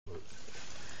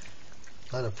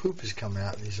A lot of poop is coming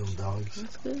out in these little dogs.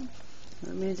 That's good.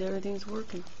 That means everything's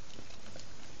working.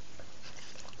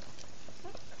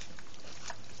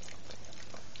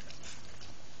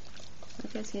 I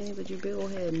can't see any but your big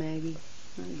old head, Maggie.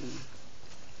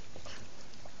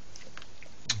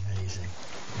 Amazing.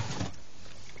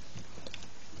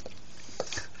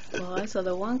 Well, I saw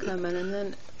the one coming, and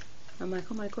then I'm like,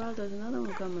 oh my God, there's another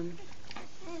one coming.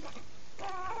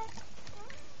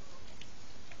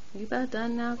 You about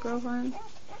done now, girlfriend?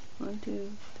 1, 2,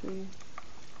 3,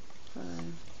 5.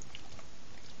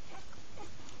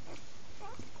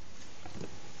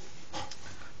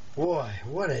 Boy,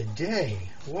 what a day.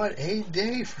 What a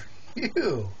day for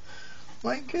you.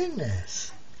 My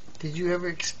goodness. Did you ever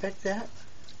expect that?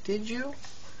 Did you?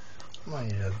 My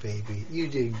little baby. You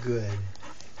did good.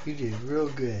 You did real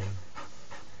good.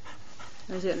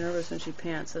 I just get nervous when she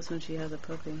pants. That's when she has a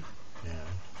puppy.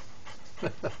 Yeah.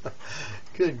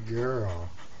 Good girl.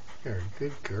 You're a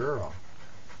good girl.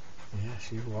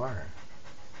 Yes, you are.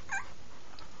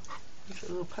 Look at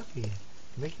a little puppy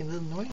making little noise.